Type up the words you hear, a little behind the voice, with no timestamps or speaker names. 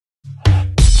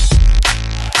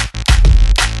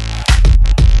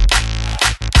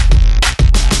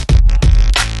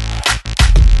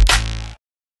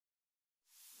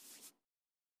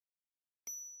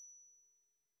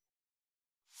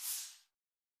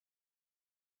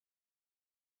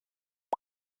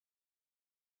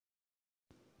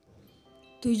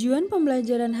Tujuan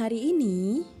pembelajaran hari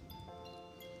ini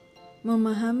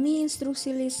memahami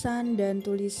instruksi lisan dan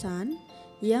tulisan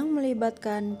yang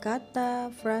melibatkan kata,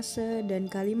 frase, dan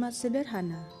kalimat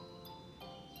sederhana.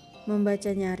 Membaca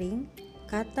nyaring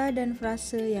kata dan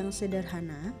frase yang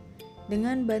sederhana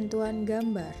dengan bantuan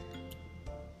gambar.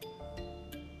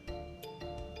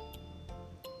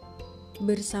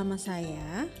 Bersama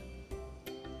saya,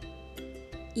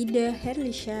 Ida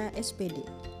Herlisha SPD.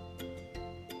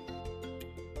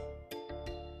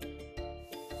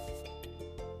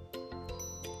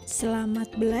 Selamat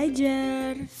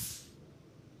belajar.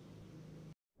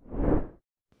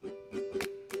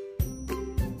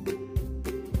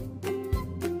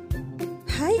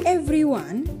 Hi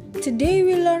everyone. Today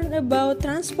we learn about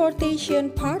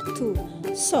transportation part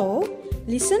 2. So,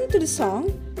 listen to the song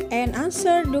and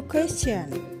answer the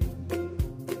question.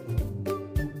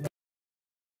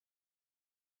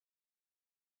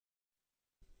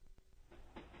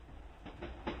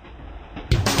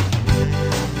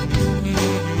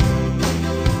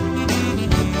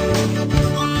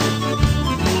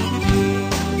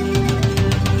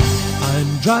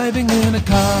 Driving in a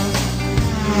car.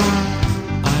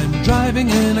 I'm driving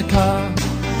in a car.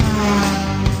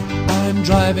 I'm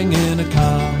driving in a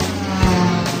car.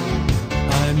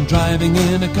 I'm driving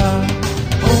in a car.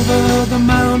 Over the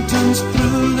mountains,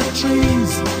 through the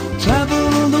trees,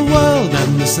 travel the world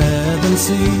and the seven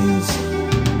seas.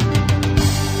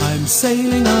 I'm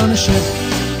sailing on a ship.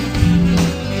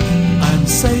 I'm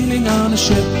sailing on a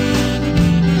ship.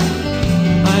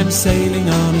 I'm sailing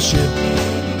on a ship.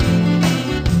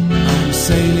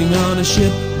 Sailing on a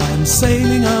ship, I'm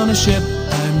sailing on a ship.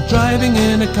 I'm driving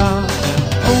in a car. And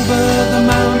over the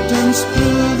mountains,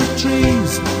 through the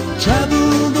trees,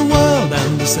 travel the world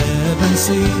and the seven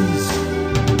seas.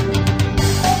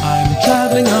 I'm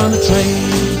traveling on a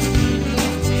train.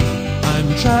 I'm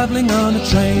traveling on a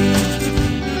train.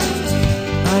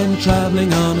 I'm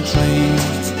traveling on a train.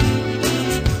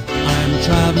 I'm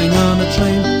traveling on a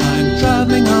train. I'm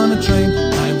traveling on a train.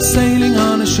 I'm sailing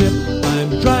on a ship.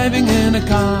 I'm driving in a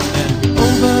car. And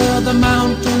over the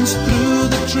mountains, through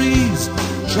the trees,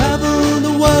 travel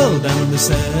the world and the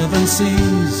seven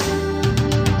seas.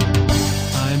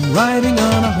 I'm riding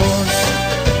on a horse.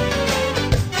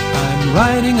 I'm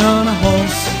riding on a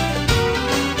horse.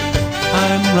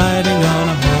 I'm riding on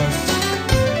a horse.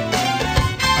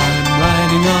 I'm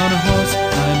riding on a horse.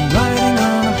 I'm riding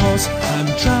on a horse. I'm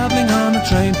traveling on a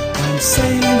train. I'm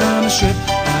sailing on a ship.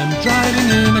 I'm driving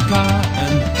in a car.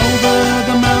 And over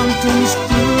the mountains,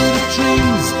 through the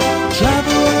trees,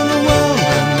 travel the world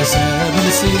and the seven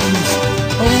seas.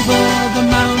 Over the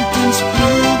mountains,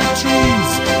 through the trees,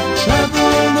 travel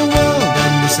the world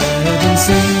and the seven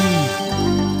seas.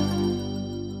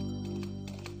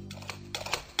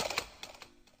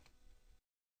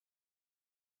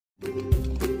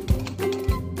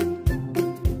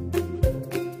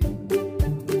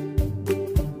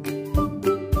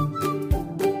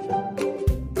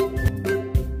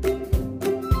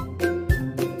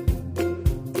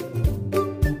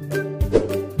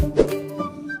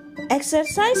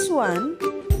 Exercise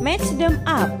 1. Match them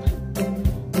up.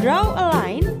 Draw a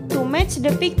line to match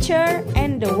the picture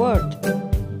and the word.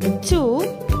 2.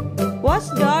 What's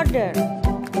the order?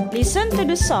 Listen to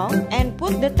the song and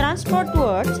put the transport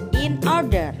words in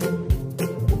order.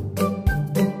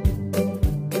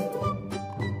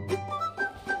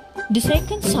 The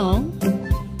second song.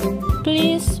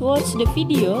 Please watch the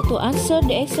video to answer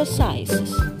the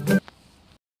exercises.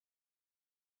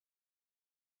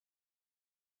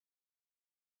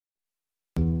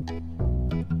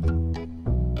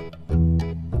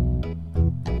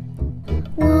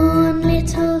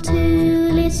 Little,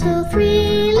 2 little,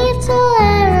 3 little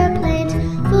aeroplanes,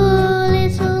 4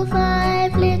 little,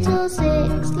 5 little,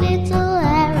 6 little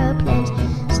aeroplanes,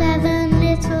 7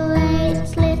 little,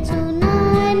 8 little,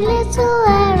 9 little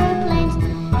aeroplanes,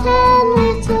 10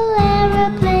 little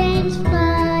aeroplanes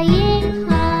flying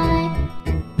high.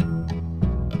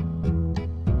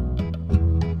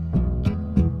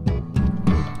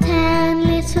 10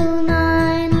 little,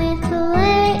 9 little,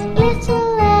 8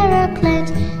 little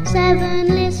aeroplanes, 7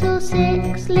 little,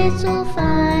 6 little,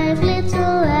 5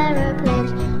 little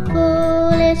aeroplanes,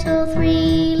 4 little,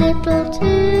 3 little, 2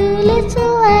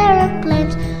 little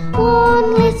aeroplanes,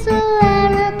 1 little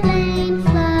aeroplane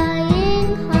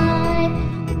flying high.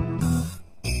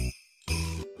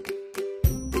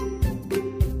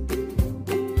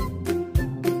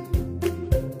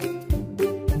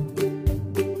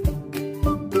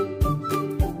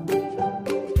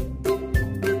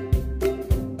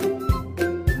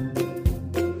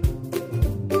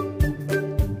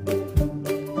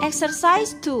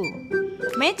 Exercise 2.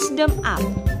 Match them up.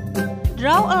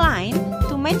 Draw a line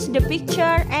to match the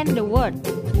picture and the word.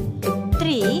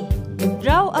 3.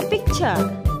 Draw a picture.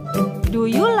 Do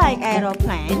you like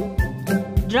aeroplane?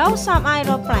 Draw some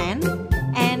aeroplane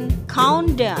and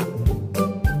count them.